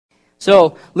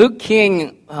So Luke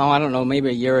King, I don't know, maybe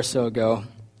a year or so ago,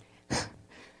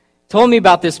 told me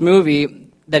about this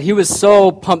movie that he was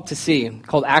so pumped to see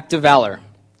called Act of Valor.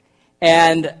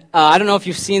 And I don't know if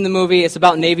you've seen the movie. It's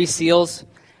about Navy SEALs.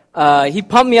 He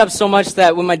pumped me up so much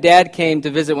that when my dad came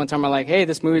to visit one time, I'm like, hey,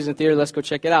 this movie's in theater, let's go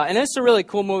check it out. And it's a really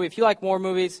cool movie. If you like war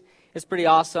movies, it's pretty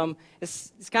awesome.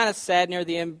 It's kind of sad near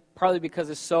the end, partly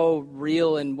because it's so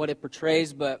real in what it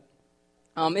portrays, but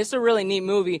it's a really neat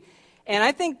movie. And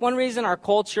I think one reason our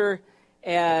culture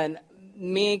and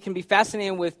me can be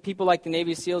fascinated with people like the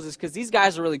Navy SEALs is because these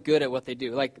guys are really good at what they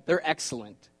do. Like, they're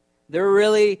excellent. They're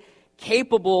really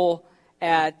capable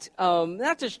at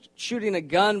not just shooting a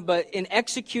gun, but in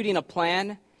executing a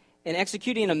plan, in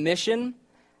executing a mission.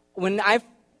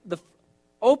 The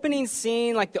opening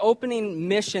scene, like the opening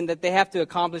mission that they have to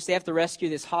accomplish, they have to rescue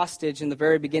this hostage in the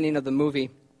very beginning of the movie.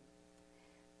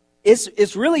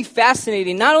 It's really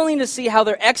fascinating, not only to see how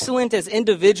they're excellent as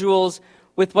individuals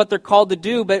with what they're called to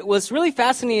do, but what's really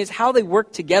fascinating is how they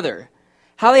work together.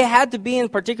 How they had to be in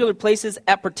particular places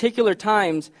at particular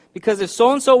times, because if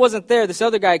so-and-so wasn't there, this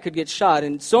other guy could get shot,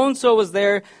 and so-and-so was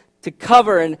there to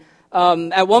cover. And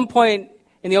at one point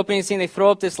in the opening scene, they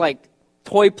throw up this like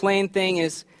toy plane thing,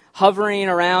 is hovering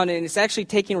around, and it's actually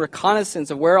taking reconnaissance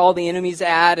of where all the enemy's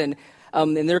at, and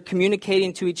they're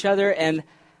communicating to each other. And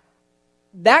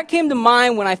that came to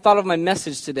mind when I thought of my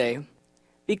message today,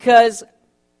 because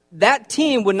that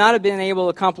team would not have been able to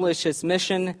accomplish its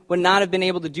mission, would not have been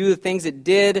able to do the things it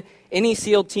did, any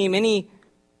SEAL team, any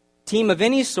team of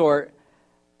any sort,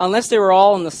 unless they were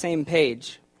all on the same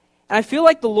page. And I feel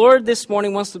like the Lord this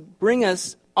morning wants to bring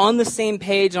us on the same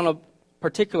page on a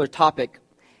particular topic.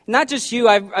 Not just you,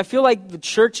 I feel like the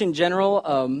church in general,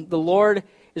 the Lord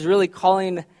is really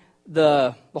calling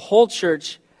the whole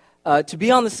church to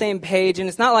be on the same page. And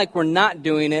it's not like we're not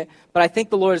doing it, but I think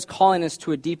the Lord is calling us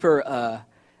to a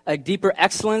deeper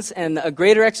excellence and a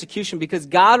greater execution, because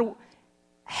God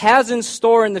has in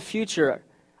store in the future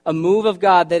a move of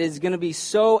God that is going to be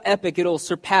so epic it'll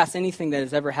surpass anything that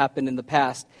has ever happened in the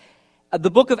past.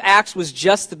 The book of Acts was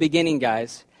just the beginning,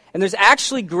 guys. And there's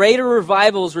actually greater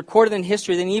revivals recorded in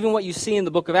history than even what you see in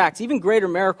the book of Acts, even greater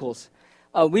miracles.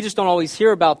 We just don't always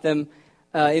hear about them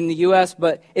in the U.S.,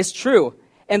 but it's true.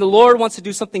 And the Lord wants to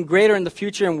do something greater in the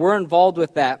future, and we're involved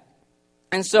with that.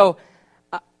 And so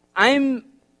I'm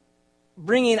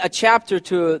bringing a chapter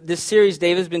to this series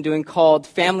David's been doing called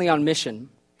Family on Mission.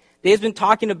 David's been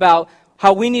talking about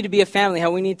how we need to be a family,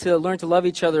 how we need to learn to love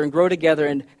each other and grow together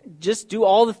and just do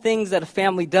all the things that a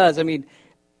family does. I mean,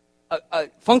 a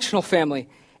functional family.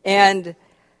 And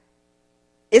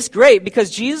it's great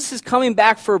because Jesus is coming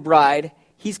back for a bride.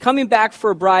 He's coming back for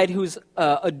a bride who's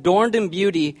adorned in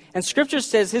beauty. And Scripture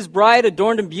says his bride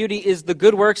adorned in beauty is the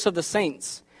good works of the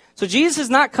saints. So Jesus is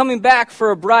not coming back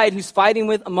for a bride who's fighting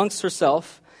with amongst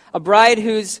herself, a bride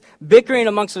who's bickering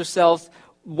amongst herself,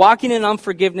 walking in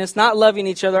unforgiveness, not loving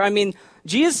each other. I mean,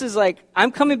 Jesus is like,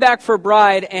 I'm coming back for a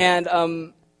bride, and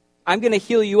I'm going to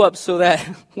heal you up so that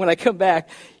when I come back,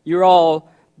 you're all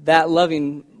that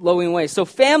loving way. So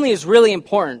family is really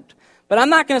important. But I'm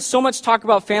not going to so much talk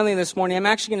about family this morning. I'm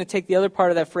actually going to take the other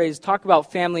part of that phrase, talk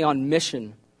about family on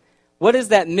mission. What is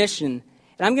that mission?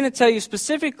 And I'm going to tell you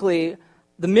specifically,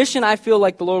 the mission I feel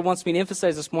like the Lord wants me to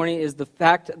emphasize this morning is the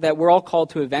fact that we're all called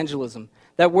to evangelism.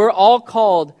 That we're all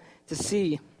called to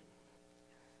see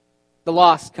the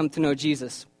lost come to know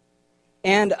Jesus.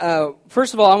 And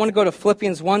first of all, I want to go to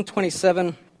Philippians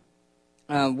 1:27,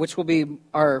 which will be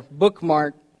our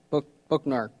bookend.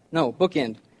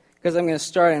 Because I'm going to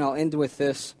start and I'll end with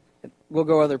this. We'll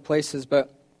go other places,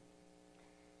 but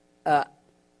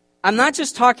I'm not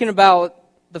just talking about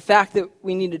the fact that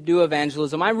we need to do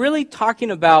evangelism. I'm really talking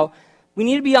about we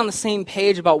need to be on the same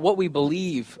page about what we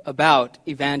believe about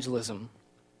evangelism.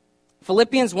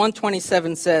 Philippians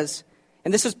 1:27 says,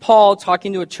 and this is Paul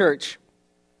talking to a church.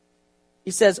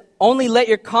 He says, "Only let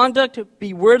your conduct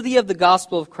be worthy of the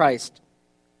gospel of Christ,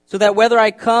 so that whether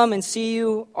I come and see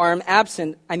you or am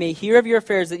absent, I may hear of your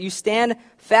affairs, that you stand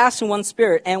fast in one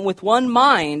spirit and with one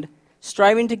mind,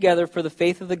 striving together for the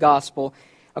faith of the gospel."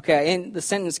 Okay, and the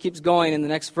sentence keeps going in the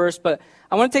next verse, but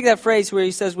I want to take that phrase where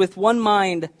he says, with one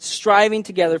mind, striving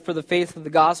together for the faith of the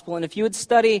gospel. And if you would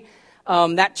study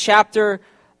that chapter,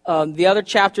 the other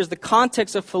chapters, the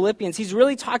context of Philippians, he's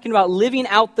really talking about living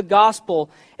out the gospel,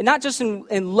 and not just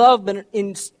in love, but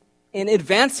in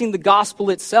advancing the gospel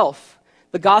itself.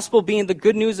 The gospel being the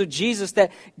good news of Jesus,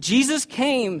 that Jesus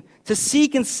came to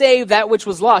seek and save that which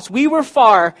was lost. We were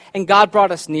far, and God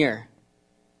brought us near.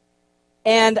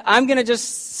 And I'm going to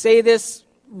just say this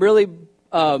really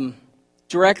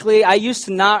directly. I was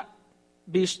not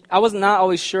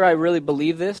always sure I really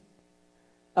believed this.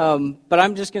 But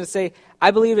I'm just going to say,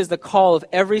 I believe it's the call of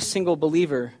every single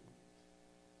believer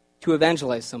to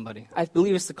evangelize somebody. I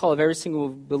believe it's the call of every single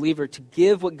believer to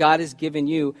give what God has given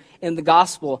you in the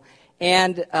gospel.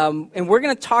 And we're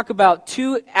going to talk about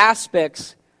two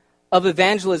aspects of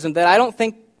evangelism that I don't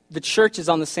think the church is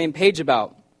on the same page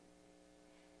about.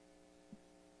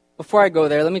 Before I go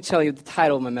there, let me tell you the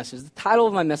title of my message. The title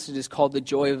of my message is called The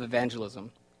Joy of Evangelism.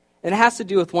 And it has to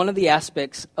do with one of the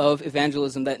aspects of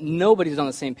evangelism that nobody's on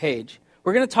the same page.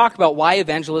 We're going to talk about why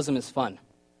evangelism is fun.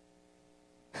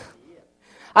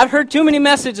 I've heard too many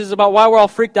messages about why we're all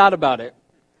freaked out about it.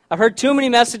 I've heard too many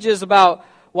messages about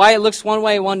why it looks one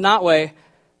way, one not way.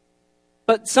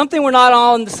 But something we're not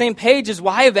all on the same page is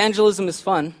why evangelism is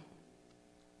fun.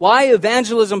 Why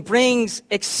evangelism brings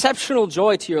exceptional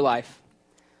joy to your life.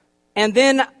 And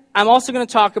then I'm also going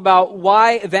to talk about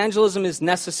why evangelism is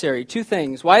necessary. Two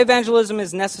things. Why evangelism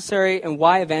is necessary and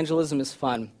why evangelism is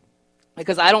fun.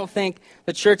 Because I don't think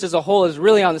the church as a whole is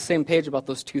really on the same page about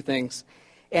those two things.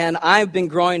 And I've been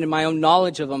growing in my own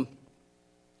knowledge of them.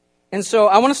 And so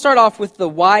I want to start off with the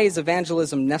why is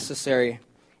evangelism necessary.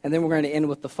 And then we're going to end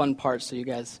with the fun part so you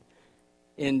guys,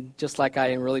 just like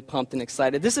I am, really pumped and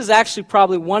excited. This is actually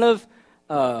probably one of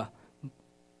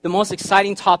the most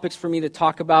exciting topics for me to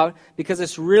talk about because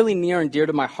it's really near and dear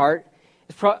to my heart.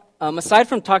 Aside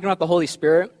from talking about the Holy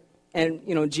Spirit and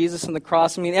Jesus and the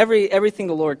cross, I mean everything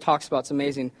the Lord talks about is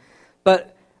amazing.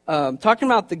 But talking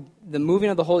about the moving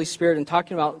of the Holy Spirit and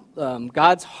talking about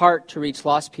God's heart to reach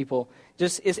lost people,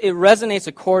 it resonates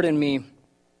a chord in me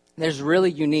that's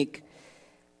really unique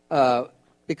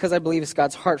because I believe it's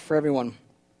God's heart for everyone.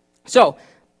 So,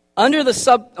 under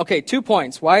the 2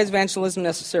 points. Why is evangelism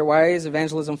necessary? Why is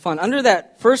evangelism fun? Under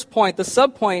that first point, the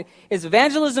sub-point is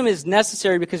evangelism is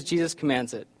necessary because Jesus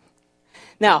commands it.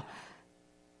 Now,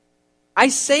 I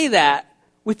say that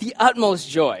with the utmost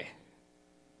joy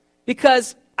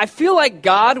because I feel like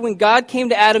God, when God came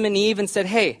to Adam and Eve and said,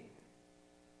 hey,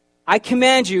 I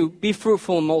command you, be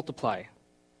fruitful and multiply.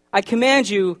 I command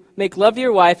you, make love to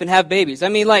your wife and have babies. I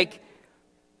mean, like,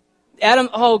 Adam,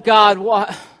 oh, God,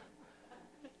 what?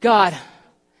 God,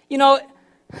 I'm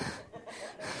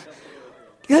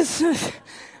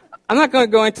not going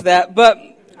to go into that, but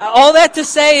all that to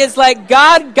say is like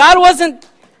God wasn't,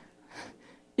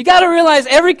 you got to realize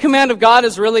every command of God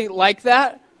is really like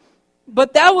that,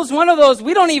 but that was one of those,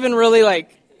 we don't even really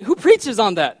who preaches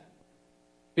on that?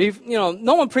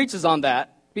 No one preaches on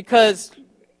that because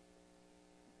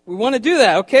we want to do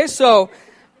that, okay? So,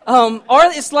 or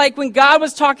it's like when God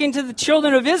was talking to the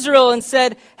children of Israel and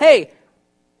said, hey,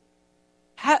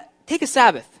 take a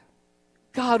Sabbath.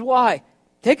 God, why?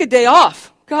 Take a day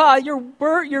off. God,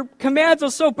 your commands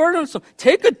are so burdensome.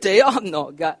 Take a day off.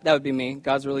 No, God, that would be me.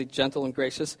 God's really gentle and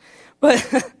gracious. But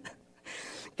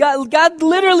God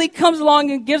literally comes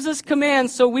along and gives us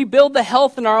commands so we build the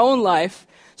health in our own life,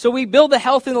 so we build the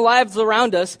health in the lives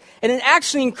around us, and it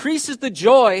actually increases the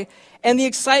joy and the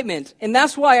excitement. And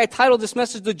that's why I titled this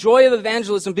message, The Joy of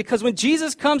Evangelism, because when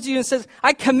Jesus comes to you and says,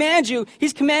 I command you,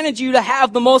 he's commanded you to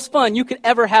have the most fun you could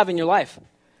ever have in your life.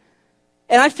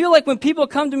 And I feel like when people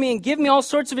come to me and give me all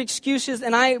sorts of excuses,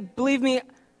 and believe me,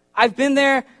 I've been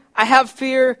there, I have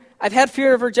fear, I've had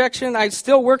fear of rejection, I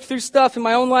still work through stuff in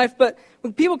my own life, but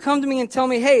when people come to me and tell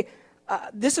me, hey,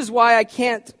 this is why I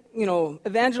can't,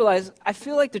 evangelize, I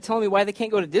feel like they're telling me why they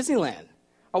can't go to Disneyland.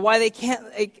 Or why they can't,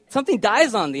 something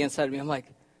dies on the inside of me. I'm like,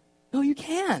 no, you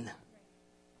can.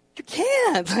 You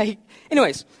can.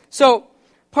 Anyways, so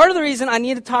part of the reason I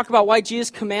need to talk about why Jesus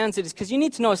commands it is because you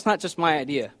need to know it's not just my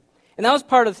idea. And that was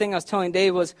part of the thing I was telling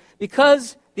Dave was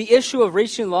because the issue of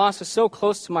reaching the lost is so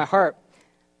close to my heart,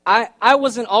 I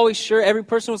wasn't always sure every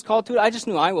person was called to it. I just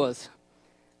knew I was.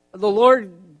 The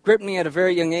Lord gripped me at a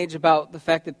very young age about the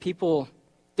fact that people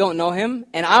don't know him.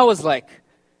 And I was I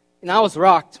was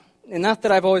rocked. And not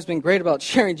that I've always been great about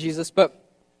sharing Jesus, but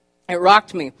it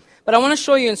rocked me. But I want to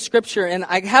show you in Scripture, and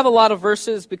I have a lot of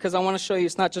verses because I want to show you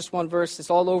it's not just one verse. It's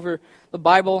all over the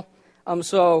Bible.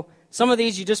 So some of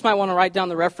these you just might want to write down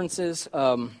the references,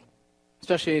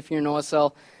 especially if you're in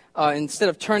OSL, instead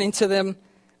of turning to them,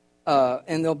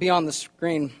 and they'll be on the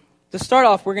screen. To start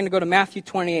off, we're going to go to Matthew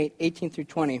 28, 18 through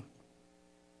 20.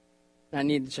 I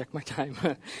need to check my time.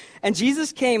 And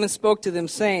Jesus came and spoke to them,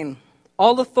 saying,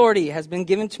 all authority has been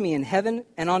given to me in heaven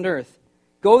and on earth.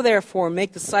 Go therefore and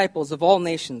make disciples of all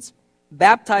nations,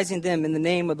 baptizing them in the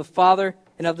name of the Father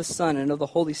and of the Son and of the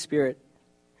Holy Spirit,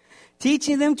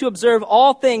 teaching them to observe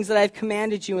all things that I have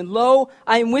commanded you. And lo,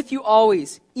 I am with you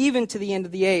always, even to the end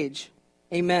of the age.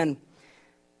 Amen.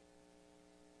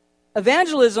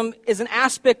 Evangelism is an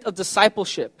aspect of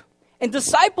discipleship. And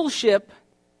discipleship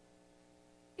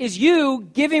is you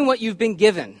giving what you've been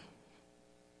given.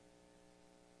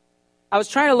 I was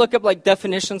trying to look up like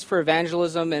definitions for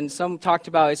evangelism, and some talked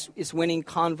about it's winning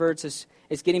converts, it's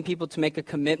getting people to make a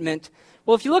commitment.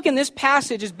 Well, if you look in this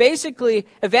passage, it's basically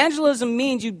evangelism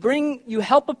means you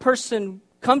help a person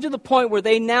come to the point where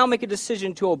they now make a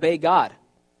decision to obey God,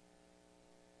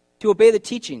 to obey the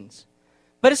teachings.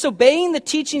 But it's obeying the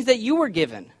teachings that you were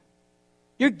given.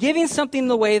 You're giving something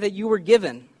the way that you were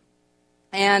given.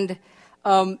 And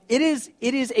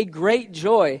it is a great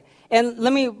joy. And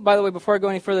let me, by the way, before I go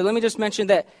any further, let me just mention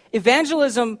that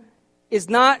evangelism is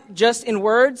not just in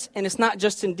words and it's not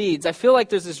just in deeds. I feel like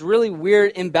there's this really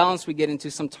weird imbalance we get into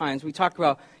sometimes. We talk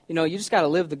about, you just got to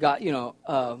live the God,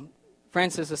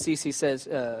 Francis Assisi says,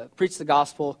 preach the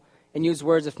gospel and use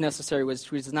words if necessary,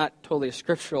 which is not totally a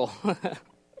scriptural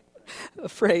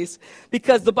phrase,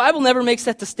 because the Bible never makes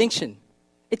that distinction.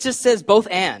 It just says both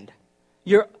and.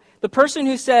 The person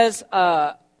who says,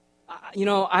 I'm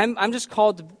just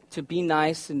called to be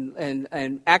nice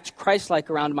and act Christ-like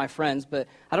around my friends, but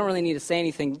I don't really need to say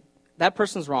anything, that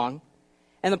person's wrong.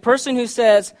 And the person who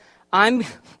says, and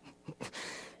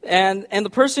the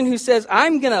person who says,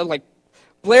 I'm going to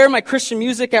blare my Christian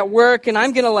music at work, and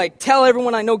I'm going to tell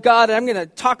everyone I know God, and I'm going to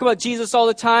talk about Jesus all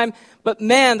the time, but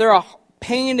man, they're a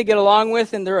pain to get along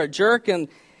with, and they're a jerk, and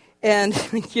and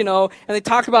they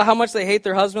talk about how much they hate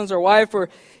their husbands or wife, or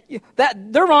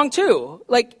that they're wrong too.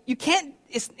 You can't.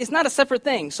 It's not a separate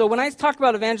thing. So when I talk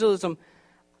about evangelism,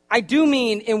 I do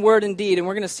mean in word and deed, and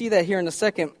we're going to see that here in a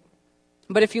second.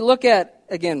 But if you look at,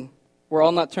 again, we're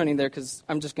all not turning there because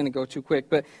I'm just going to go too quick.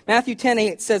 But Matthew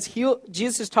 10:8 says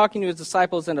Jesus is talking to his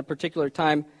disciples at a particular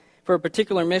time for a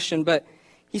particular mission. But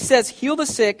he says, heal the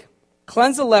sick,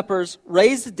 cleanse the lepers,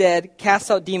 raise the dead, cast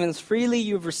out demons. Freely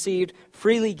you've received,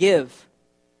 freely give.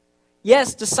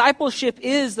 Yes, discipleship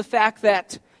is the fact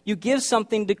that you give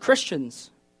something to Christians.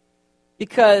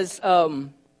 Because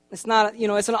it's not,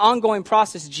 it's an ongoing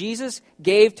process. Jesus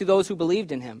gave to those who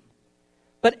believed in him.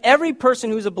 But every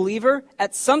person who's a believer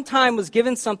at some time was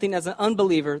given something as an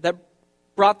unbeliever that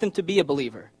brought them to be a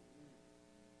believer.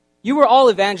 You were all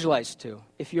evangelized to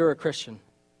if you're a Christian.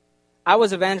 I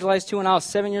was evangelized to when I was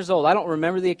 7 years old. I don't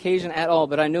remember the occasion at all,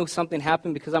 but I knew something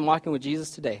happened because I'm walking with Jesus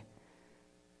today.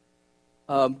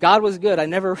 God was good. I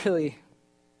never really...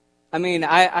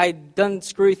 I'd done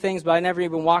screwy things, but I never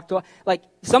even walked away.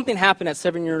 Something happened at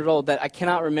 7 years old that I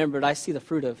cannot remember, that I see the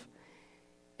fruit of.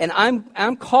 And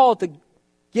I'm called to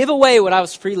give away what I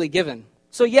was freely given.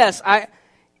 So yes,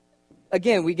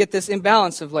 we get this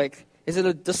imbalance of is it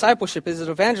a discipleship? Is it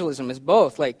evangelism? It's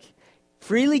both.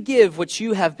 Freely give what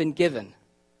you have been given.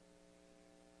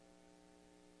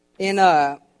 In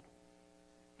 1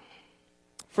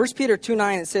 Peter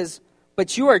 2:9, it says,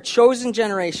 but you are a chosen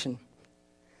generation,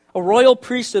 a royal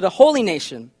priesthood, a holy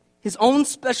nation, his own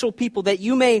special people, that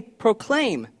you may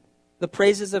proclaim the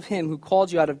praises of him who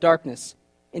called you out of darkness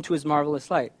into his marvelous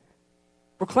light.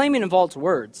 Proclaiming involves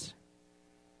words.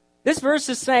 This verse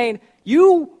is saying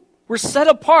you were set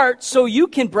apart so you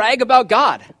can brag about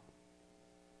God.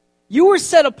 You were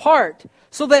set apart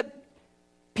so that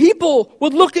people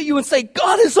would look at you and say,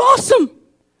 God is awesome.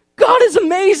 God is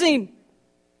amazing.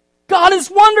 God is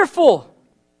wonderful.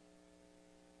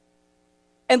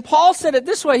 And Paul said it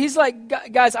this way. He's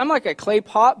like, guys, I'm like a clay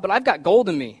pot, but I've got gold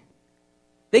in me.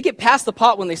 They get past the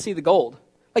pot when they see the gold.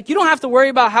 You don't have to worry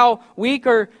about how weak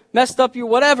or messed up you,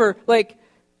 whatever.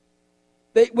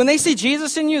 When they see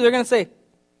Jesus in you, they're going to say,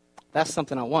 that's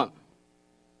something I want.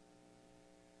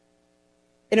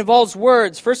 It involves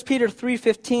words. 1 Peter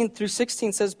 3:15 through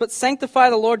 16 says, but sanctify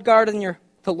the Lord God in your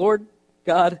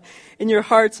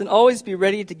hearts, and always be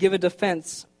ready to give a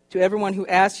defense to everyone who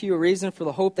asks you a reason for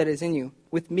the hope that is in you,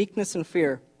 with meekness and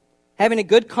fear, having a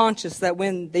good conscience, that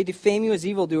when they defame you as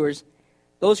evildoers,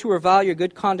 those who revile your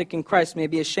good conduct in Christ may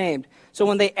be ashamed. So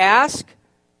when they ask,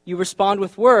 you respond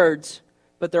with words,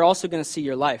 but they're also going to see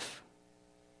your life.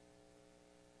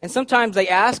 And sometimes they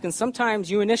ask, and sometimes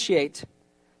you initiate.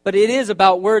 But it is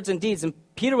about words and deeds. And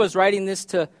Peter was writing this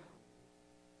to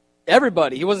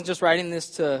everybody. He wasn't just writing this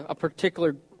to a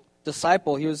particular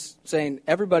disciple. He was saying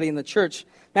everybody in the church.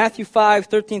 Matthew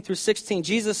 5:13 through 16,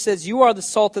 Jesus says, you are the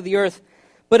salt of the earth,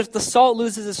 but if the salt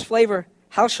loses its flavor,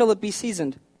 how shall it be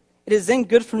seasoned? It is then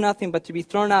good for nothing but to be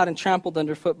thrown out and trampled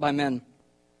underfoot by men.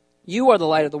 You are the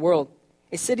light of the world.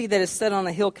 A city that is set on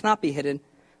a hill cannot be hidden,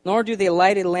 nor do they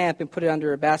light a lamp and put it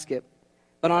under a basket,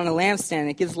 but on a lampstand.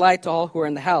 It gives light to all who are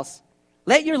in the house.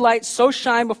 Let your light so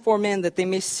shine before men that they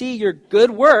may see your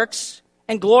good works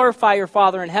and glorify your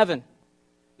Father in heaven.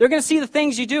 They're going to see the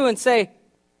things you do and say,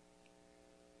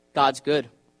 God's good.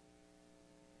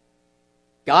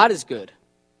 God is good.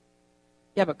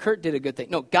 Yeah, but Kurt did a good thing.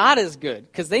 No, God is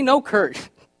good because they know Kurt.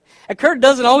 And Kurt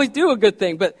doesn't always do a good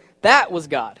thing, but that was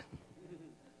God.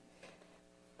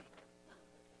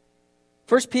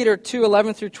 1 Peter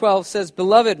 2:11-12 says,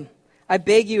 Beloved, I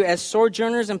beg you as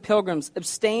sojourners and pilgrims,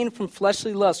 abstain from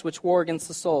fleshly lusts which war against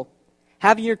the soul.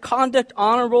 Have your conduct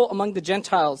honorable among the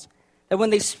Gentiles, that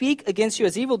when they speak against you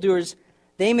as evildoers,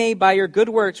 they may, by your good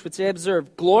works which they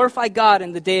observe, glorify God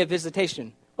in the day of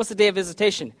visitation. What's the day of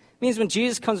visitation? It means when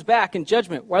Jesus comes back in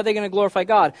judgment. Why are they going to glorify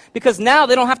God? Because now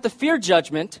they don't have to fear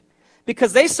judgment,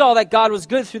 because they saw that God was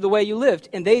good through the way you lived,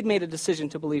 and they'd made a decision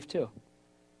to believe too.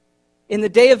 In the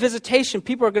day of visitation,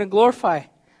 people are going to glorify.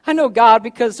 I know God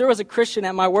because there was a Christian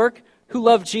at my work who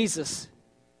loved Jesus.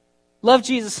 Loved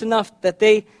Jesus enough that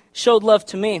they showed love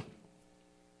to me.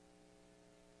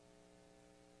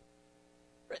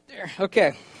 Right there.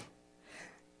 Okay.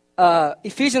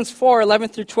 Ephesians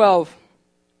 4:11-12.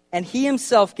 And he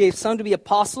himself gave some to be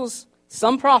apostles,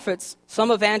 some prophets,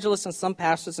 some evangelists, and some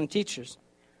pastors and teachers,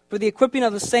 for the equipping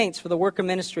of the saints, for the work of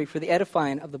ministry, for the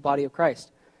edifying of the body of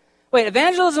Christ. Wait,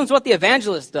 evangelism is what the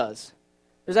evangelist does.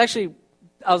 There's actually,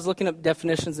 I was looking up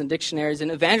definitions in dictionaries,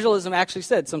 and evangelism actually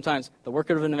said sometimes the work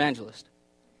of an evangelist.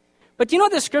 But do you know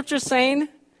what the scripture is saying?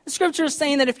 The scripture is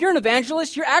saying that if you're an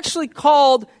evangelist, you're actually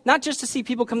called not just to see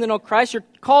people come to know Christ, you're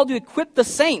called to equip the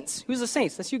saints. Who's the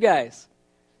saints? That's you guys.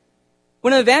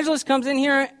 When an evangelist comes in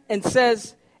here and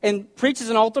says and preaches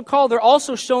an altar call, they're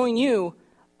also showing you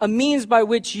a means by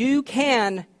which you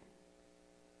can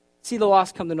see the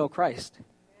lost come to know Christ.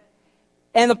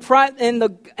 And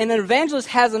an evangelist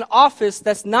has an office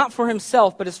that's not for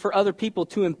himself, but is for other people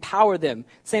to empower them.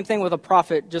 Same thing with a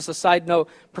prophet. Just a side note,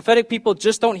 prophetic people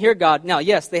just don't hear God. Now,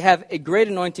 yes, they have a great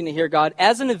anointing to hear God.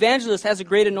 As an evangelist has a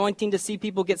great anointing to see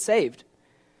people get saved.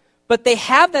 But they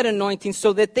have that anointing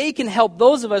so that they can help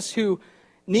those of us who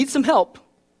need some help.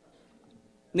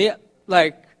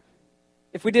 Like,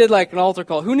 if we did like an altar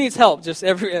call, who needs help? Just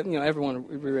everyone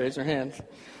would raise their hands.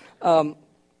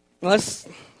 Unless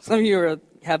some of you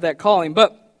have that calling.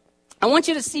 But I want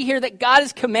you to see here that God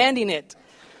is commanding it.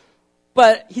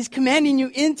 But he's commanding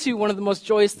you into one of the most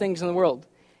joyous things in the world.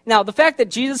 Now, the fact that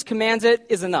Jesus commands it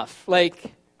is enough.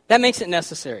 Like, that makes it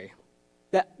necessary.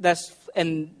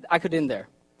 And I could end there.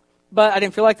 But I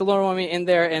didn't feel like the Lord wanted me in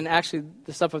there, and actually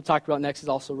the stuff I've talked about next is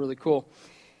also really cool.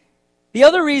 The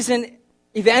other reason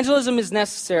evangelism is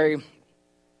necessary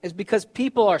is because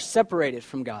people are separated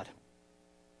from God.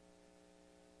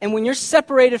 And when you're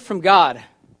separated from God,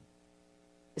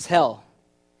 it's hell.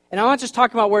 And I'm not just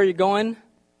talking about where you're going.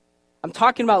 I'm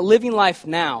talking about living life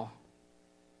now.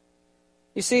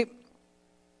 You see,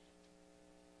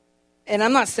 and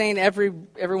I'm not saying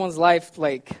everyone's life,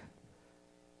 like,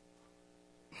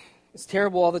 it's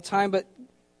terrible all the time, but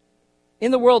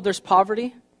in the world there's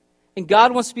poverty, and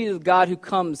God wants to be the God who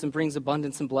comes and brings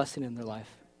abundance and blessing in their life.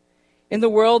 In the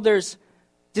world there's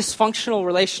dysfunctional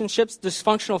relationships,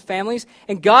 dysfunctional families,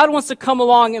 and God wants to come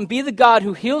along and be the God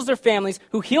who heals their families,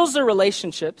 who heals their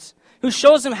relationships, who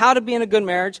shows them how to be in a good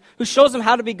marriage, who shows them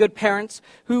how to be good parents,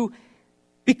 who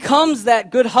becomes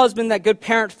that good husband, that good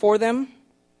parent for them.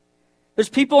 There's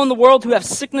people in the world who have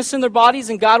sickness in their bodies,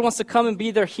 and God wants to come and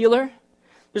be their healer.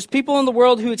 There's people in the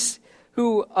world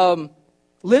who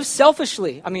live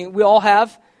selfishly. I mean, we all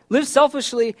live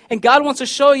selfishly, and God wants to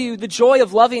show you the joy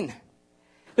of loving.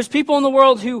 There's people in the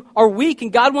world who are weak,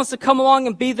 and God wants to come along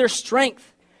and be their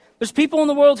strength. There's people in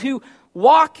the world who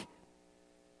walk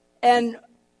and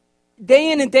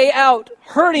day in and day out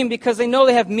hurting because they know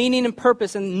they have meaning and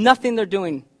purpose, and nothing they're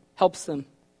doing helps them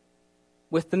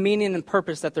with the meaning and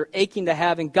purpose that they're aching to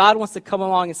have. And God wants to come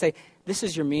along and say, this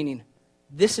is your meaning.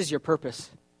 This is your purpose.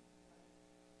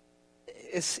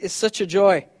 It's such a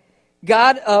joy.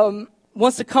 God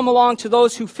wants to come along to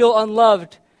those who feel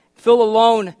unloved, feel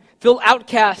alone, feel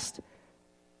outcast,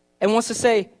 and wants to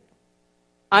say,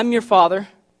 I'm your father.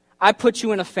 I put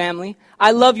you in a family.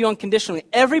 I love you unconditionally.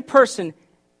 Every person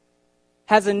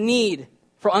has a need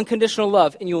for unconditional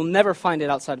love, and you will never find it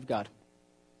outside of God.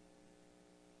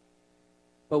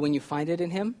 But when you find it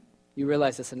in him, you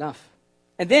realize it's enough.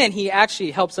 And then he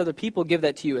actually helps other people give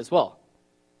that to you as well.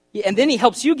 And then he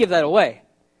helps you give that away.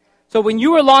 So when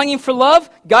you were longing for love,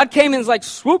 God came and was like,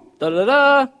 swoop,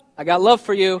 da-da-da, I got love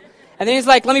for you. And then he's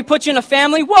like, let me put you in a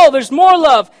family. Whoa, there's more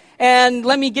love. And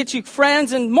let me get you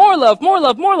friends and more love, more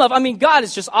love, more love. I mean, God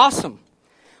is just awesome.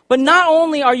 But not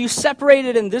only are you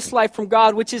separated in this life from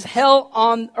God, which is hell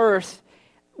on earth,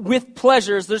 with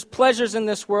pleasures. There's pleasures in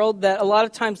this world that a lot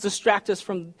of times distract us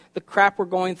from the crap we're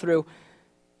going through.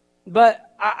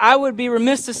 But I would be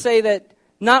remiss to say that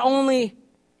not only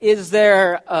is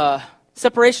there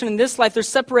separation in this life, there's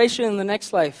separation in the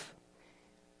next life.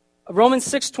 Romans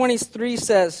 6:23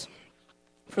 says,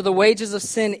 "For the wages of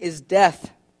sin is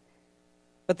death,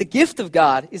 but the gift of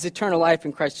God is eternal life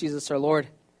in Christ Jesus our Lord."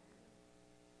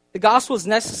 The gospel is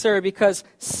necessary because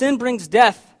sin brings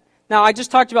death. Now, I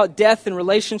just talked about death in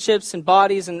relationships and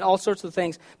bodies and all sorts of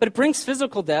things, but it brings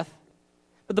physical death.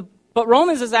 But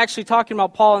Romans is actually talking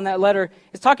about, Paul in that letter,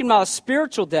 is talking about a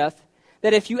spiritual death,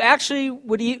 that if you actually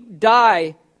would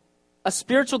die a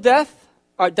spiritual death,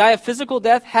 or die a physical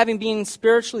death, having been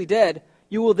spiritually dead,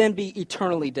 you will then be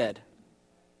eternally dead.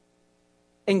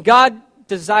 And God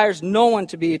desires no one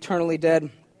to be eternally dead.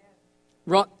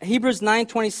 Hebrews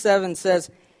 9:27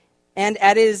 says, And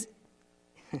as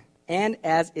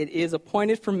it is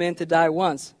appointed for men to die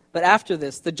once, but after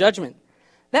this, the judgment.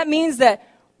 That means that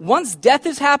once death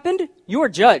has happened, you are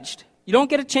judged. You don't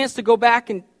get a chance to go back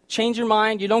and change your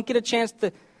mind. You don't get a chance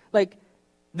to,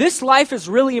 this life is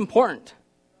really important.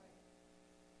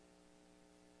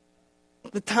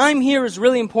 The time here is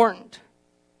really important.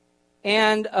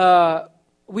 And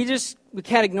we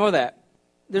can't ignore that.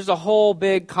 There's a whole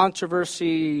big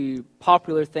controversy,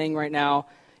 popular thing right now.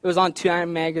 It was on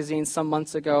Time magazine some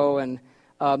months ago, and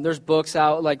there's books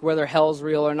out like whether hell's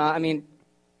real or not. I mean,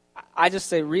 I just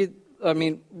say read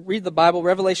the Bible.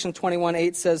 Revelation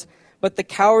 21:8 says, "But the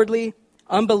cowardly,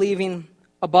 unbelieving,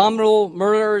 abominable,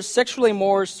 murderers, sexually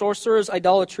immoral, sorcerers,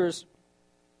 idolaters,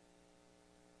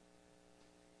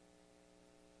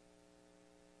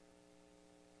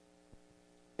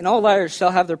 and all liars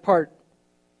shall have their part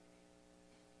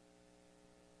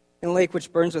in a lake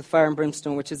which burns with fire and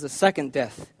brimstone," which is the second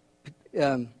death.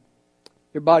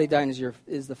 Your body dying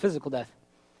is the physical death.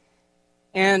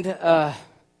 And the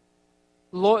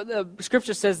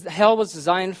Scripture says hell was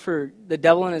designed for the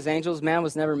devil and his angels. Man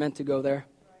was never meant to go there.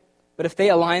 But if they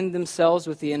align themselves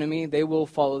with the enemy, they will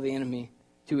follow the enemy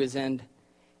to his end.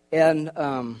 And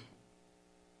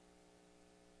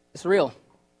it's real.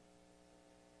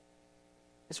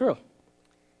 It's real.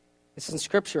 It's in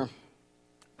Scripture.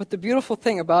 But the beautiful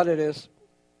thing about it is,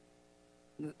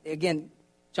 again,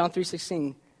 John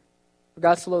 3:16, "For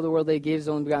God so loved the world that he gave his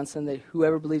only begotten Son, that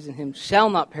whoever believes in him shall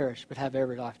not perish, but have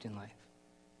everlasting life."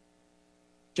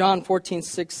 John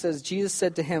 14:6 says, Jesus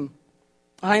said to him,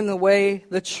 "I am the way,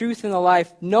 the truth, and the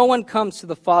life. No one comes to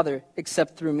the Father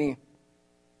except through me."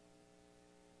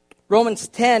 Romans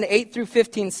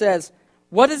 10:8-15 says,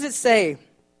 "What does it say?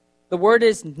 The word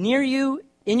is near you,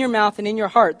 in your mouth and in your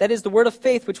heart. That is the word of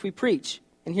faith which we preach."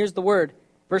 And here's the word.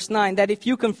 Verse 9, "That if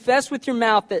you confess with your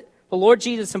mouth that the Lord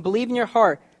Jesus and believe in your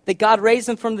heart that God raised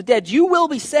him from the dead, you will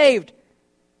be saved.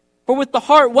 For with the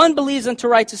heart one believes unto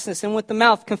righteousness, and with the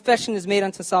mouth confession is made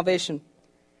unto salvation.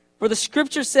 For the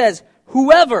Scripture says,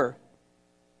 whoever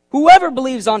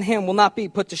believes on him will not be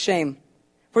put to shame.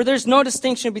 For there's no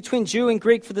distinction between Jew and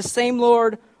Greek, for the same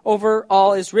Lord over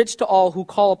all is rich to all who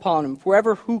call upon him. For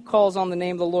who calls on the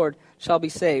name of the Lord shall be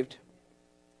saved.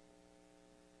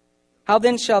 How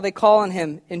then shall they call on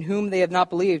him in whom they have not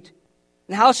believed?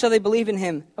 And how shall they believe in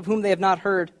him of whom they have not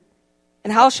heard?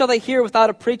 And how shall they hear without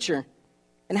a preacher?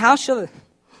 And how shall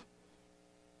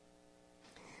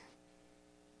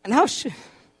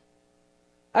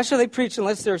they preach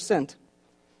unless they are sent?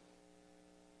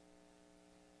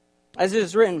 As it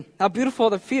is written, how beautiful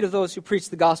are the feet of those who preach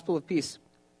the gospel of peace.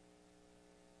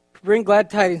 Bring glad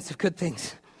tidings of good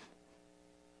things."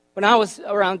 When I was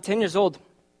around 10 years old,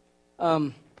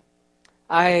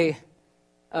 I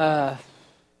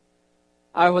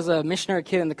was a missionary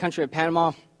kid in the country of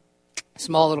Panama,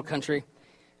 small little country.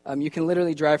 You can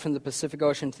literally drive from the Pacific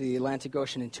Ocean to the Atlantic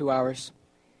Ocean in 2 hours.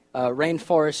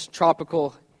 Rainforest,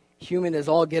 tropical, humid as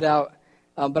all get out.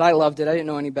 But I loved it. I didn't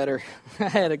know any better. I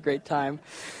had a great time.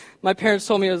 My parents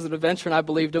told me it was an adventure, and I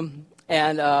believed them.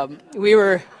 And we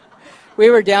were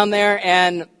down there,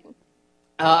 and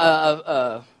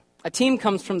a team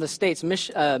comes from the States,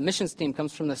 missions team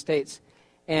comes from the States.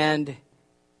 And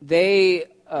they,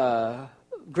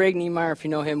 Greg Niemeyer, if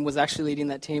you know him, was actually leading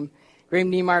that team. Greg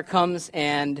Niemeyer comes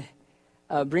and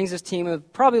brings his team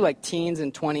of probably like teens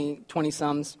and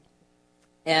 20-sums.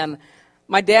 And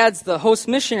my dad's the host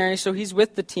missionary, so he's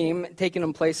with the team, taking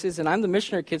them places. And I'm the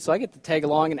missionary kid, so I get to tag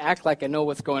along and act like I know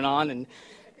what's going on. And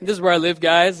this is where I live,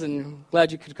 guys, and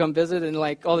glad you could come visit and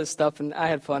like all this stuff. And I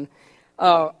had fun.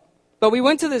 But we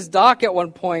went to this dock at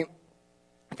one point.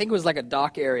 I think it was like a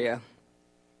dock area.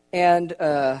 And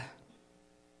we're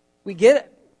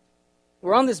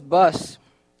on this bus.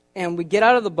 And we get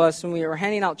out of the bus, and we were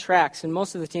handing out tracts, and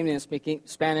most of the team didn't speak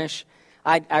Spanish.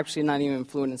 I'm actually not even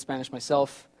fluent in Spanish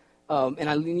myself, and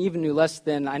I even knew less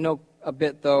than, I know a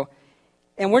bit, though.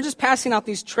 And we're just passing out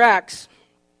these tracts,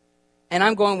 and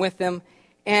I'm going with them,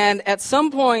 and at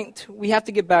some point, we have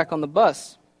to get back on the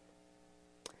bus.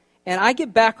 And I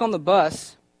get back on the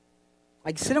bus.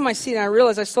 I sit in my seat, and I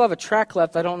realize I still have a track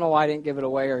left. I don't know why I didn't give it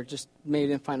away or just maybe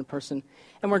didn't find a person.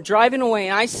 And we're driving away,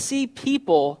 and I see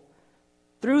people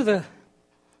through the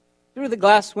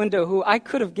glass window who I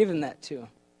could have given that to.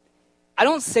 I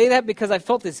don't say that because I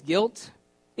felt this guilt.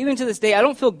 Even to this day, I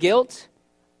don't feel guilt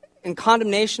and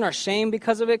condemnation or shame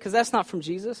because of it, because that's not from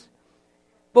Jesus.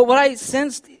 But what I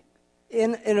sensed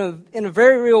in a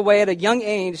very real way at a young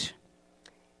age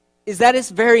is that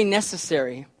it's very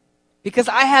necessary. Because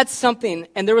I had something,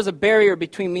 and there was a barrier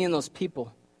between me and those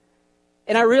people.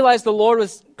 And I realized the Lord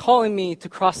was calling me to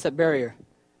cross that barrier.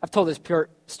 I've told this pure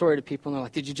story to people, and they're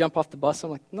like, did you jump off the bus?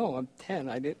 I'm like, no, I'm 10.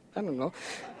 I don't know.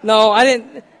 No, I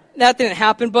didn't. That didn't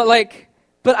happen. But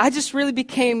I just really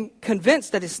became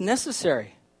convinced that it's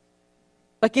necessary.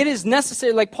 Like, it is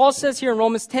necessary. Like Paul says here in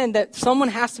Romans 10, that someone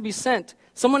has to be sent.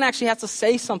 Someone actually has to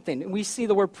say something. We see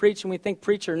the word preach and we think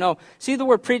preacher. No, see the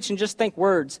word preach and just think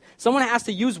words. Someone has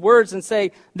to use words and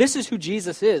say, this is who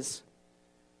Jesus is.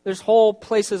 There's whole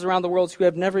places around the world who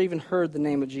have never even heard the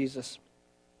name of Jesus.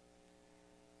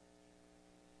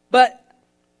 But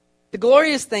the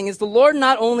glorious thing is the Lord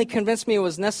not only convinced me it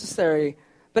was necessary,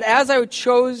 but as I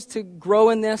chose to grow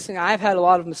in this, and I've had a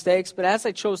lot of mistakes, but as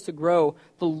I chose to grow,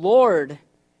 the Lord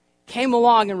came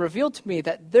along and revealed to me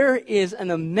that there is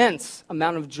an immense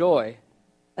amount of joy,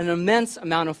 an immense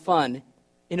amount of fun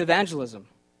in evangelism.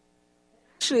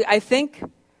 Actually, I think,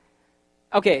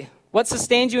 what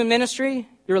sustains you in ministry?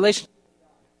 Your relationship.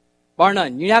 Bar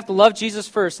none. You have to love Jesus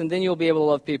first, and then you'll be able to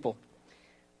love people.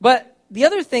 But the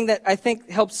other thing that I think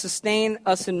helps sustain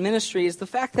us in ministry is the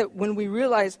fact that when we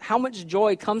realize how much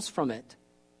joy comes from it.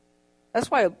 That's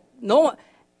why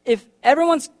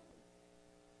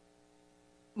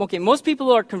most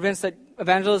people are convinced that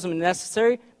evangelism is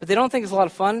necessary, but they don't think it's a lot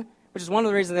of fun, which is one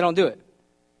of the reasons they don't do it.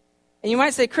 And you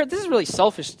might say, Kurt, this is really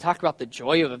selfish to talk about the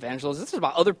joy of evangelism. This is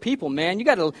about other people, man. You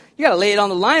gotta lay it on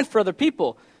the line for other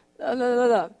people.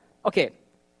 Okay,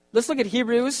 let's look at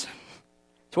Hebrews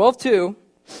 12:2.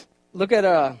 Look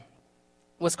at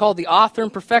what's called the author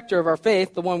and perfecter of our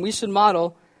faith, the one we should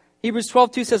model. Hebrews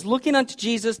 12:2 says, looking unto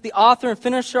Jesus, the author and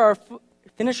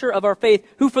finisher of our faith,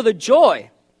 who for the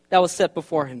joy that was set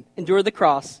before him endured the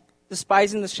cross,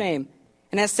 despising the shame,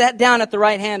 and has sat down at the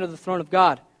right hand of the throne of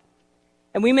God.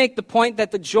 And we make the point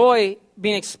that the joy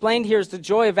being explained here is the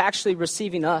joy of actually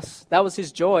receiving us. That was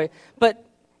his joy, but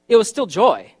it was still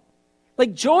joy.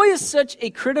 Like, joy is such a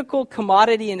critical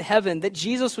commodity in heaven that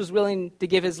Jesus was willing to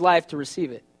give his life to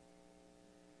receive it.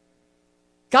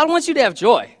 God wants you to have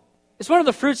joy. It's one of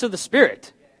the fruits of the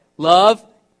Spirit. Love,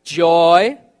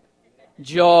 joy.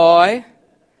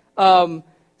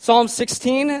 Psalm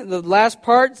 16, the last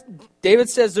part, David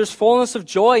says there's fullness of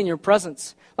joy in your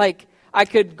presence. Like, I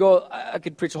could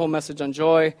preach a whole message on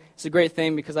joy. It's a great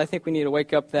thing because I think we need to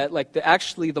wake up that,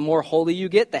 the more holy you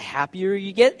get, the happier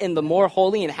you get, and the more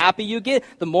holy and happy you get,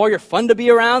 the more you're fun to be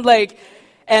around.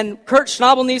 And Kurt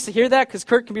Schnabel needs to hear that because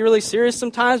Kurt can be really serious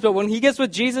sometimes, but when he gets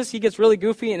with Jesus, he gets really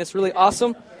goofy and it's really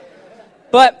awesome.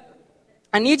 But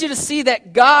I need you to see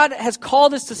that God has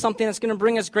called us to something that's going to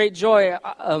bring us great joy.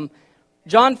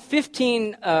 John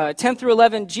 15, 10 through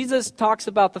 11, Jesus talks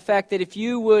about the fact that if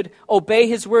you would obey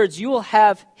his words, you will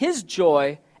have his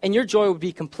joy, and your joy will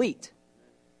be complete.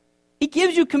 He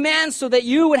gives you commands so that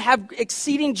you would have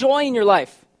exceeding joy in your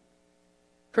life.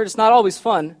 Kurt, it's not always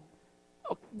fun.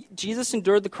 Jesus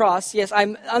endured the cross. Yes, I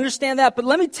understand that, but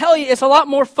let me tell you, it's a lot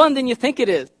more fun than you think it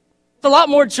is. It's a lot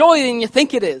more joy than you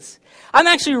think it is. I'm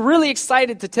actually really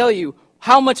excited to tell you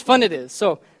how much fun it is.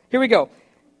 So, here we go.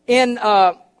 In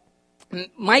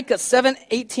Micah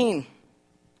 7:18.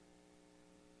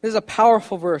 This is a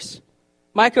powerful verse.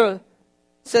 Micah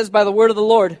says, by the word of the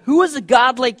Lord, who is a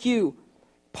God like you,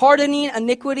 pardoning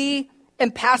iniquity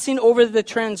and passing over the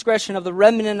transgression of the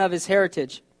remnant of his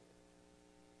heritage?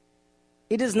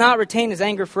 He does not retain his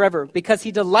anger forever because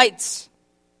he delights.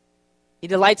 He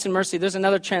delights in mercy. There's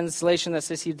another translation that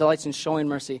says he delights in showing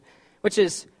mercy, which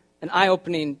is an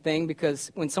eye-opening thing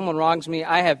because when someone wrongs me,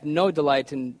 I have no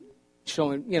delight in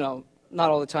showing, not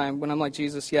all the time when I'm like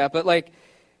Jesus, yeah, but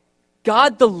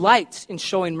God delights in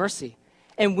showing mercy.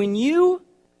 And when you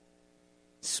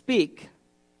speak,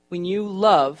 when you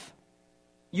love,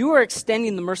 you are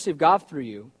extending the mercy of God through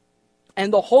you.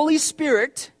 And the Holy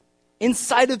Spirit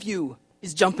inside of you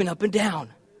is jumping up and down,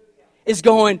 is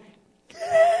going,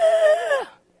 yeah.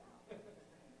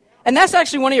 And that's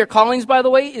actually one of your callings, by the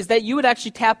way, is that you would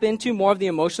actually tap into more of the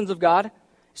emotions of God.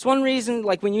 It's one reason,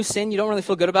 when you sin, you don't really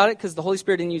feel good about it because the Holy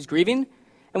Spirit in you is grieving.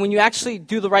 And when you actually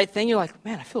do the right thing, you're like,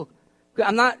 man, I feel good.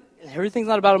 Everything's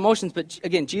not about emotions, but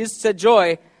again, Jesus said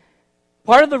joy.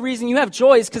 Part of the reason you have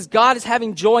joy is because God is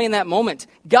having joy in that moment.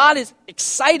 God is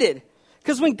excited.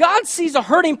 Because when God sees a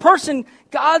hurting person,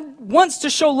 God wants to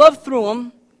show love through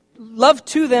them, love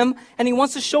to them, and he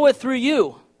wants to show it through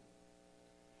you.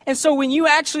 And so when you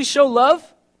actually show love,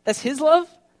 that's his love,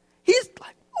 he's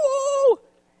like, oh,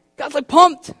 God's like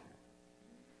pumped.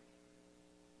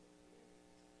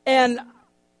 And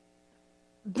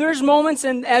there's moments,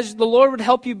 and as the Lord would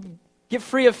help you get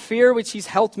free of fear, which he's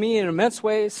helped me in immense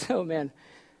ways. Oh man,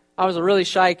 I was a really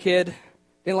shy kid.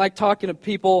 Didn't like talking to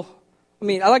people. I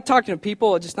mean, I like talking to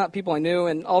people, just not people I knew,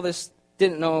 and all this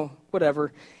didn't know,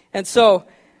 whatever. And so,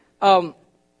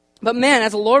 but man,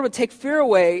 as the Lord would take fear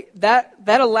away, that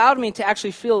allowed me to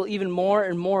actually feel even more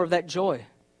and more of that joy.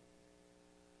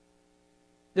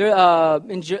 There,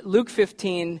 in Luke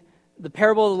 15, the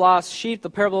parable of the lost sheep, the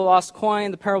parable of the lost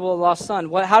coin, the parable of the lost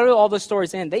son. How do all those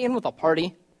stories end? They end with a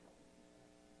party.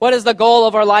 What is the goal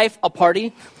of our life? A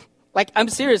party. Like, I'm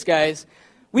serious, guys.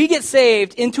 We get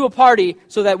saved into a party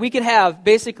so that we can have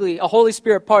basically a Holy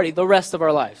Spirit party the rest of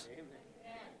our lives.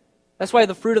 That's why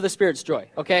the fruit of the Spirit's joy,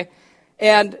 okay?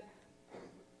 And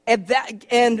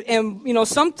you know,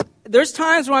 there's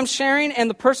times when I'm sharing and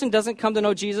the person doesn't come to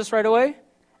know Jesus right away.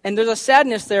 And there's a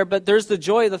sadness there, but there's the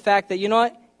joy of the fact that, you know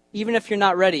what? Even if you're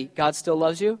not ready, God still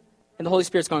loves you. And the Holy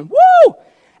Spirit's going, woo!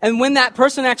 And when that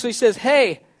person actually says,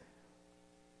 hey,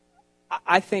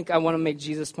 I think I want to make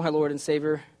Jesus my Lord and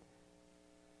Savior,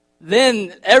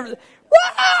 then,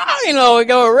 wow, you know, we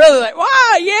go really like,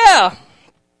 wow, yeah.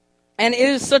 And it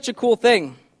is such a cool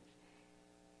thing.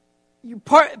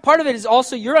 Part of it is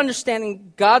also you're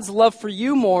understanding God's love for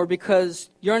you more because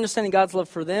you're understanding God's love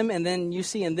for them, and then you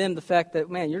see in them the fact that,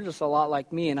 man, you're just a lot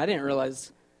like me, and I didn't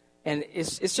realize. And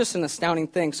it's just an astounding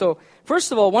thing. So,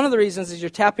 first of all, one of the reasons is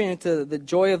you're tapping into the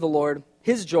joy of the Lord,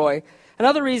 his joy.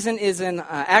 Another reason is in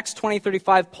Acts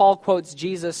 20:35, Paul quotes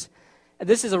Jesus.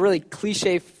 This is a really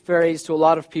cliche phrase to a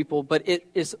lot of people, but it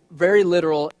is very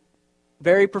literal,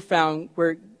 very profound,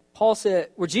 where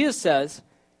Jesus says,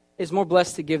 it's more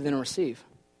blessed to give than to receive.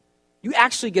 You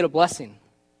actually get a blessing.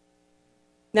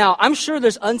 Now, I'm sure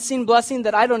there's unseen blessing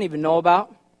that I don't even know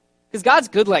about, because God's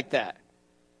good like that.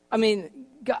 I mean,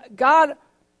 God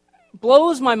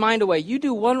blows my mind away. You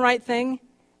do one right thing,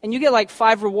 and you get like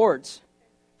 5 rewards.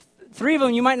 3 of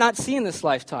them you might not see in this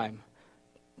lifetime.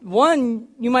 1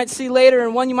 you might see later,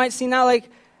 and 1 you might see now. Like,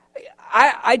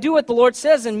 I do what the Lord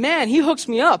says, and man, he hooks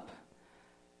me up.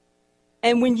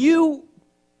 And when you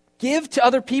give to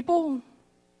other people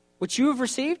what you have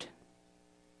received,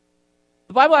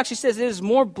 the Bible actually says it is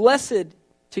more blessed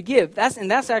to give. That's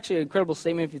actually an incredible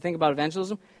statement if you think about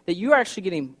evangelism, that you are actually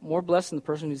getting more blessed than the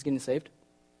person who's getting saved.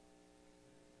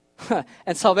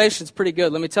 And salvation's pretty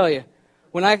good, let me tell you.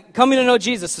 When I coming to know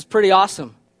Jesus is pretty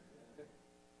awesome.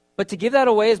 But to give that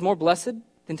away is more blessed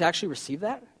than to actually receive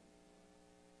that?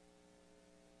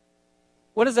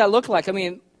 What does that look like? I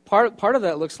mean, part of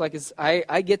that looks like is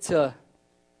I get to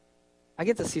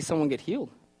see someone get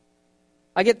healed.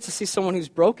 I get to see someone who's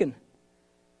broken.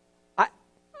 I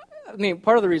mean,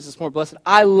 part of the reason it's more blessed,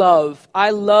 I love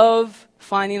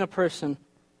finding a person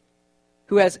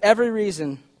who has every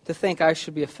reason to think I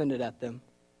should be offended at them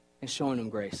and showing them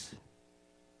grace.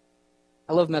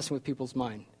 I love messing with people's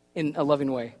mind in a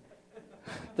loving way.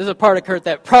 There's a part of Kurt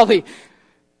that probably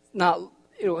not,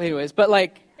 anyways, but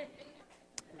like,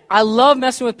 I love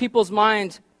messing with people's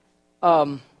minds.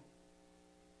 You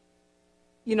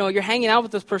know, you're hanging out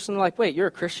with this person, they're like, wait, you're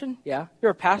a Christian? Yeah.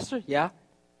 You're a pastor? Yeah.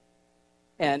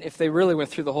 And if they really went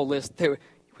through the whole list, they would,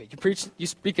 wait, you preach, you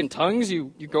speak in tongues,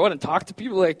 you go out and talk to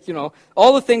people, like, you know,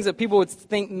 all the things that people would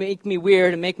think make me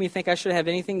weird and make me think I should have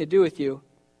anything to do with you.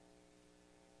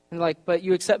 And like, but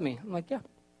you accept me. I'm like, yeah,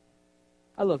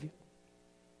 I love you.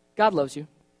 God loves you.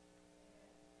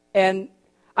 And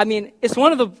I mean, it's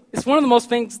one of the most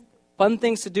fun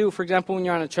things to do. For example, when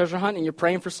you're on a treasure hunt and you're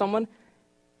praying for someone,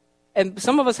 and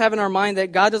some of us have in our mind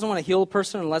that God doesn't want to heal a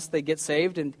person unless they get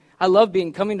saved. And I love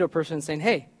coming to a person and saying,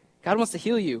 hey, God wants to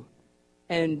heal you.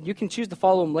 And you can choose to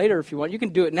follow him later if you want. You can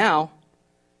do it now.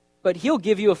 But he'll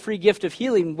give you a free gift of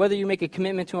healing whether you make a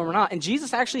commitment to him or not. And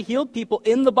Jesus actually healed people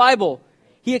in the Bible.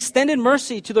 He extended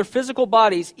mercy to their physical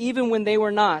bodies even when they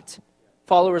were not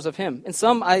followers of him. And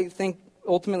some, I think,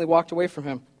 ultimately walked away from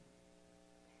him.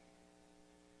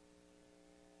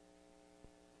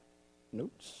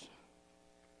 Notes.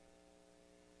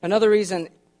 Another reason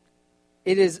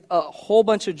it is a whole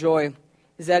bunch of joy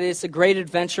is that it's a great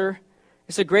adventure.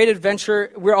 It's a great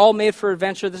adventure. We're all made for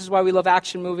adventure. This is why we love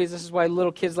action movies. This is why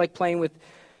little kids like playing with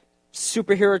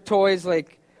superhero toys,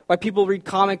 like why people read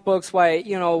comic books, why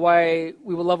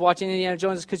we will love watching Indiana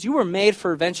Jones, because you were made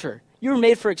for adventure. You were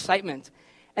made for excitement.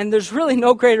 And there's really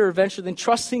no greater adventure than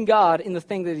trusting God in the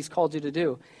thing that he's called you to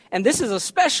do. And this is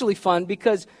especially fun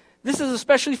because this is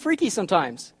especially freaky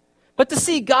sometimes. But to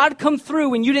see God come through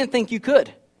when you didn't think you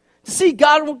could. To see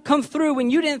God come through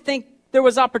when you didn't think there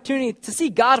was opportunity. To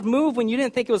see God move when you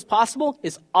didn't think it was possible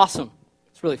is awesome.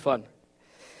 It's really fun.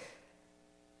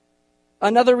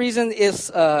 Another reason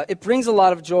is it brings a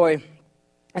lot of joy.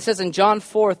 It says in John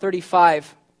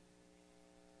 4:35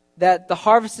 that the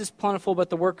harvest is plentiful,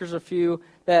 but the workers are few.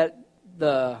 Let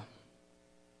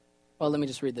me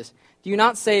just read this. Do you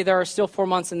not say there are still 4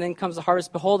 months and then comes the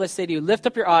harvest? Behold, I say to you, lift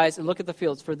up your eyes and look at the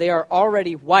fields, for they are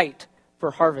already white for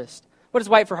harvest. What does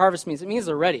white for harvest mean? It means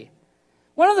they're ready.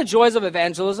 One of the joys of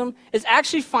evangelism is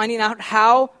actually finding out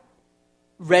how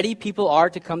ready people are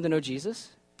to come to know Jesus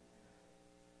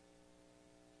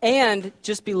and